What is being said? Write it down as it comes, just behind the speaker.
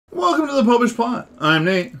Welcome to the Popish Plot. I'm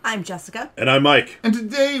Nate. I'm Jessica. And I'm Mike. And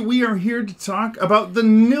today we are here to talk about the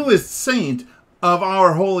newest saint of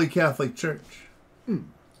our Holy Catholic Church.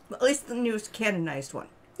 At least the newest canonized one.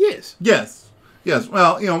 Yes. Yes. Yes.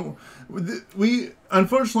 Well, you know,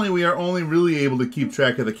 unfortunately we are only really able to keep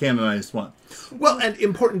track of the canonized one. Well, an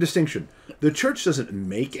important distinction. The Church doesn't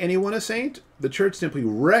make anyone a saint. The Church simply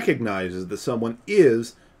recognizes that someone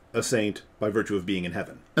is a saint by virtue of being in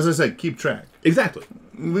heaven. As I said, keep track. Exactly.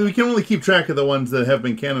 We can only keep track of the ones that have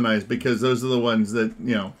been canonized because those are the ones that,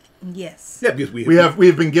 you know... Yes. Yeah, because we have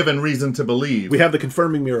been given reason to believe. We have the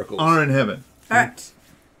confirming miracles. Are in heaven. All right.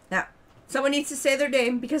 Now, someone needs to say their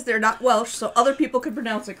name because they're not Welsh, so other people can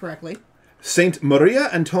pronounce it correctly. Saint Maria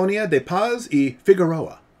Antonia de Paz y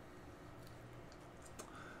Figueroa.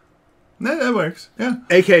 That works, yeah.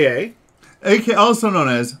 A.K.A. Also known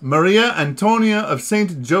as Maria Antonia of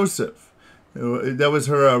Saint Joseph. That was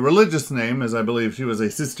her religious name, as I believe she was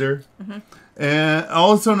a sister. Mm-hmm. And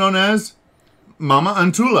also known as Mama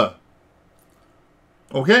Antula.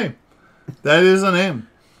 Okay, that is a name.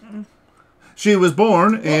 She was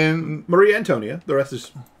born in... Maria Antonia. The rest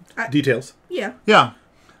is details. Yeah. Yeah.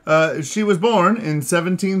 She was born in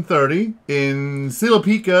 1730 in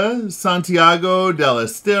Silipica, Santiago del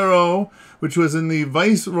Estero, which was in the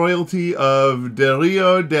Viceroyalty of de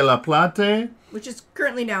Rio de la Plata. Which is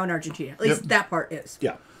currently now in Argentina. At least that part is.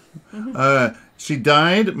 Yeah. Mm-hmm. She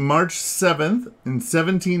died March 7th in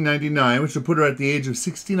 1799, which would put her at the age of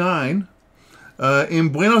 69, in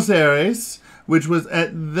Buenos Aires, which was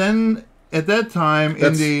at that time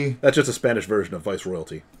That's just a Spanish version of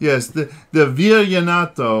Viceroyalty. Yes, the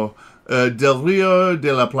Virreinato del Rio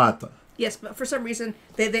de la Plata. Yes, but for some reason,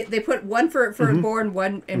 they put one for born,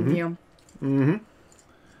 one, and, you know.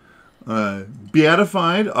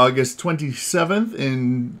 Beatified August 27th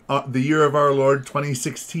in the year of our Lord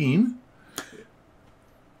 2016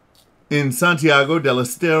 in Santiago del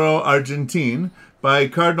Estero, Argentina, by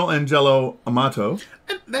Cardinal Angelo Amato.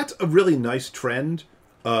 And that's a really nice trend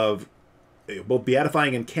of both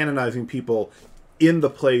beatifying and canonizing people in the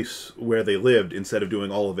place where they lived instead of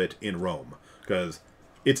doing all of it in Rome. Because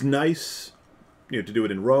it's nice, to do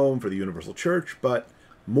it in Rome for the Universal Church, but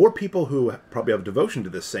more people who probably have devotion to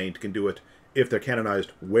this saint can do it if they're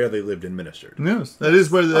canonized where they lived and ministered. Yes, that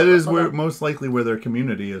is where most likely where their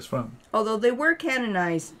community is from. Although they were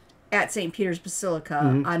canonized at St. Peter's Basilica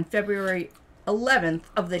on February 11th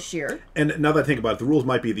of this year. And now that I think about it, the rules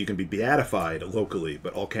might be that you can be beatified locally,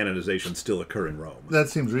 but all canonizations still occur in Rome. That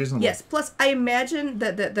seems reasonable. Yes, plus I imagine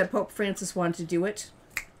that Pope Francis wanted to do it.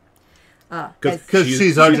 Because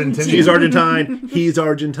she's Argentine. She's Argentine. He's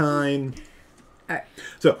Argentine. All right.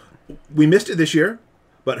 So, we missed it this year,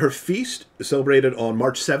 but her feast is celebrated on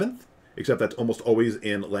March 7th, except that's almost always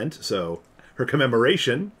in Lent, so her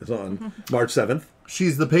commemoration is on March 7th.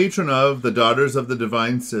 She's the patron of the Daughters of the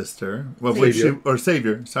Divine Sister,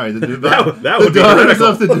 Savior. Sorry, the Daughters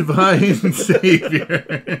of the Divine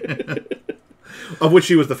Savior, of which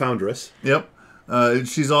she was the foundress. Yep.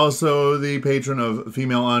 She's also the patron of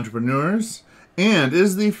female entrepreneurs and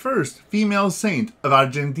is the first female saint of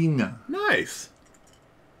Argentina. Nice.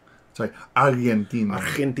 Sorry, Argentina.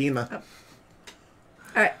 Argentina.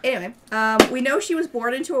 All right. Anyway, we know she was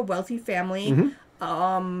born into a wealthy family.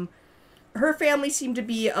 Her family seemed to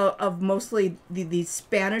be of mostly the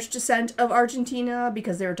Spanish descent of Argentina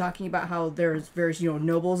because they were talking about how there's various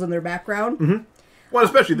nobles in their background. Well,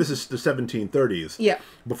 especially this is the 1730s. Yeah.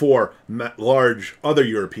 Before large other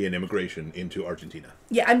European immigration into Argentina.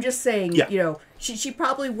 Yeah, I'm just saying. Yeah. She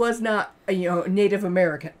probably was not a Native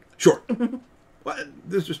American. Sure. Well,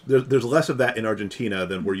 there's less of that in Argentina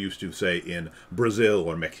than we're used to, say, in Brazil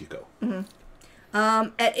or Mexico.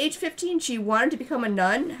 At age 15, she wanted to become a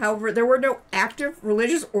nun. However, there were no active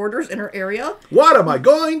religious orders in her area. What am I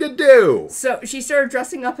going to do? So she started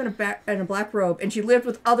dressing up in a black robe, and she lived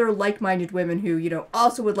with other like-minded women who,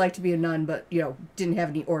 also would like to be a nun, but, didn't have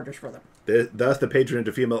any orders for them. Thus the patron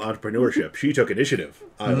to female entrepreneurship. She took initiative.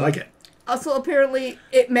 I like it. Also, apparently,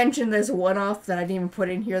 it mentioned as a one-off that I didn't even put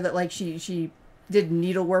in here that, like, she did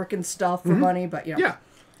needlework and stuff for money, but, yeah,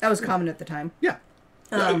 that was common at the time. Yeah.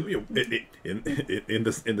 In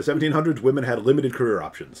the 1700s, women had limited career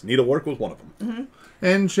options. Needlework was one of them.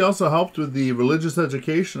 And she also helped with the religious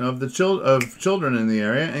education of children in the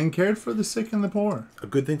area and cared for the sick and the poor. A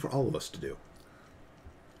good thing for all of us to do.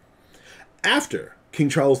 After King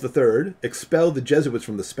Charles III expelled the Jesuits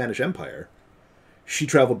from the Spanish Empire, she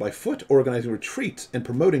traveled by foot, organizing retreats and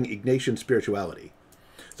promoting Ignatian spirituality.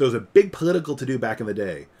 So it was a big political to-do back in the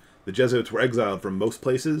day. The Jesuits were exiled from most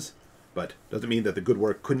places, but doesn't mean that the good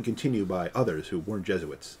work couldn't continue by others who weren't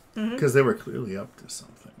Jesuits. Because they were clearly up to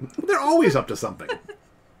something. They're always up to something.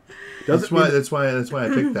 That's why I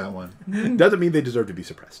picked that one. Doesn't mean they deserve to be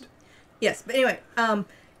suppressed. Yes, but anyway,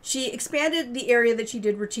 she expanded the area that she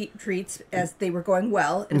did retreats as they were going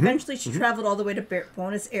well, and eventually she traveled all the way to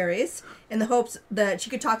Buenos Aires in the hopes that she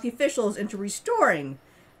could talk the officials into restoring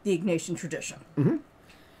the Ignatian tradition.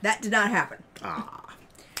 That did not happen.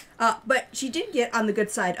 But she did get on the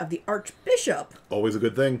good side of the Archbishop. Always a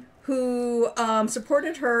good thing. Who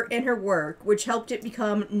supported her in her work, which helped it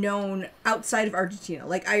become known outside of Argentina.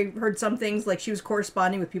 Like, I heard some things, like she was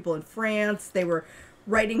corresponding with people in France. They were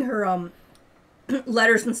writing her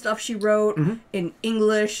letters and stuff she wrote in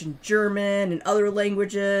English and German and other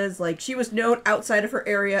languages. Like, she was known outside of her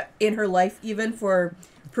area in her life, even for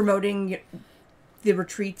promoting the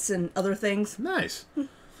retreats and other things. Nice.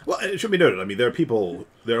 Well, it should be noted, I mean, there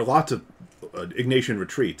are lots of Ignatian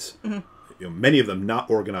retreats, many of them not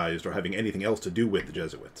organized or having anything else to do with the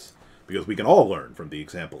Jesuits, because we can all learn from the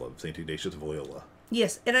example of St. Ignatius of Loyola.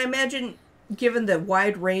 Yes, and I imagine, given the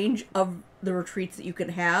wide range of the retreats that you can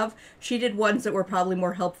have, she did ones that were probably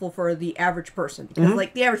more helpful for the average person, because,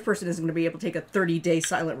 like, the average person isn't going to be able to take a 30-day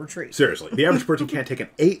silent retreat. Seriously, the average person can't take an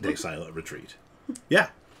 8-day silent retreat. Yeah.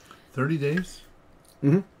 30 days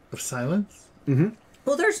of silence?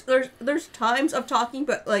 Well, there's times of talking,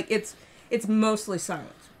 but like it's mostly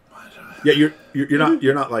silence. Yeah,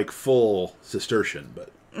 you're not like full Cistercian, but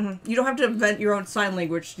you don't have to invent your own sign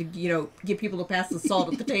language to get people to pass the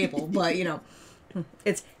salt at the table. But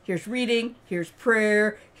it's here's reading, here's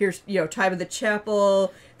prayer, here's time in the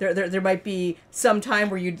chapel. There might be some time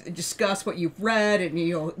where you discuss what you've read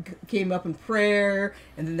and came up in prayer,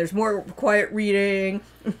 and then there's more quiet reading.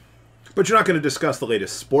 But you're not going to discuss the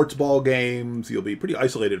latest sports ball games. You'll be pretty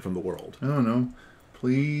isolated from the world. I don't know.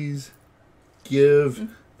 Please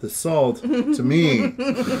give the salt to me.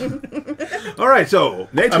 All right, so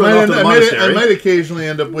Nate's going off to the monastery. I might occasionally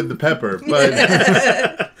end up with the pepper, but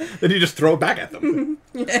then you just throw it back at them.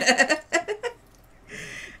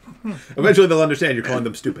 Eventually they'll understand you're calling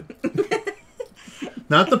them stupid.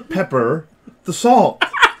 Not the pepper, the salt.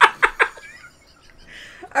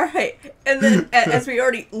 All right, and then as we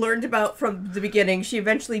already learned about from the beginning, she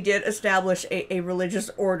eventually did establish a religious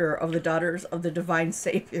order of the Daughters of the Divine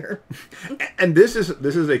Savior. And this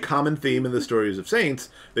is a common theme in the stories of saints.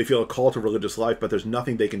 They feel a call to religious life, but there's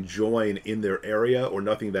nothing they can join in their area or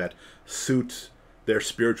nothing that suits their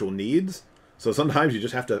spiritual needs. So sometimes you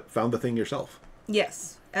just have to found the thing yourself.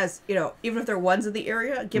 Yes, as even if they're ones in the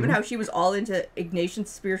area, given how she was all into Ignatian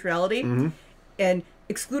spirituality, and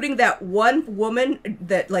excluding that one woman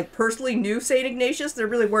that personally knew Saint Ignatius, there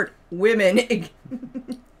really weren't women.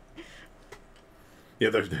 Yeah,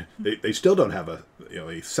 they still don't have a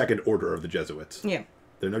second order of the Jesuits. Yeah,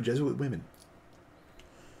 there are no Jesuit women.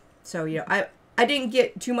 So I didn't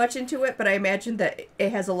get too much into it, but I imagine that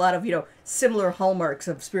it has a lot of similar hallmarks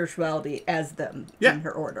of spirituality as them in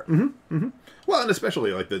her order. Well, and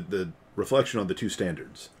especially the reflection on the two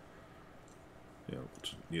standards.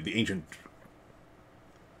 The ancient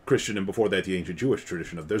Christian and before that the ancient Jewish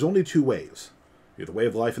tradition of there's only two ways. You have the way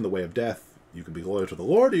of life and the way of death. You can be loyal to the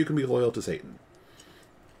Lord or you can be loyal to Satan.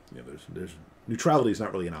 There's neutrality is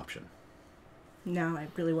not really an option. No, I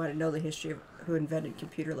really want to know the history of who invented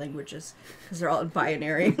computer languages, because they're all in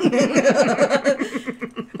binary.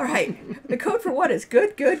 All right, the code for what is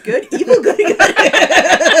good, good, good, evil, good, good.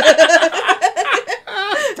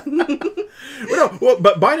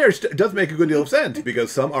 But binary does make a good deal of sense,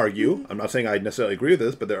 because some argue, I'm not saying I necessarily agree with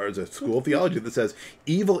this, but there is a school of theology that says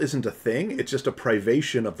evil isn't a thing, it's just a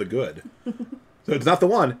privation of the good. So it's not the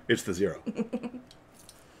one, it's the zero.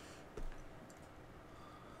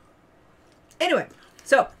 Anyway,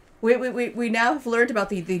 so we now have learned about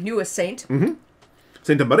the newest saint.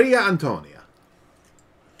 Saint Maria Antonia.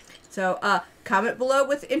 So comment below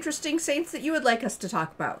with interesting saints that you would like us to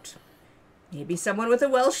talk about. Maybe someone with a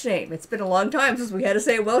Welsh name. It's been a long time since we had to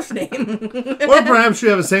say a Welsh name. Or perhaps you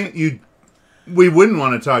have a saint we wouldn't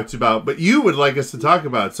want to talk about, but you would like us to talk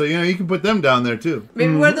about. So, you can put them down there, too.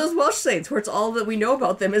 Maybe one of those Welsh saints where it's all that we know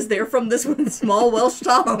about them is they're from this one small Welsh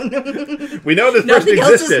town. We know this person existed. Nothing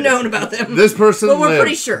else is known about them. This person lived. But we're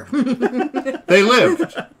pretty sure. They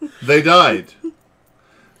lived. They died.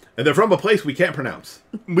 And they're from a place we can't pronounce.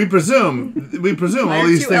 We presume all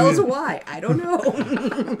these things. L's a Y. I don't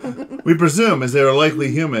know. We presume, as they are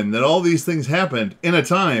likely human, that all these things happened in a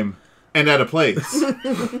time and at a place.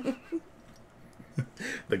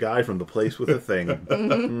 The guy from the place with a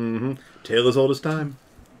thing. Tale as old as time.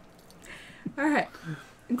 All right.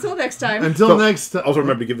 Until next time. Next time. Also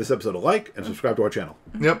remember to give this episode a like and subscribe to our channel.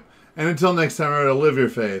 Yep. And until next time, remember to live your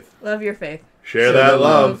faith. Love your faith. Share that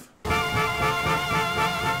love.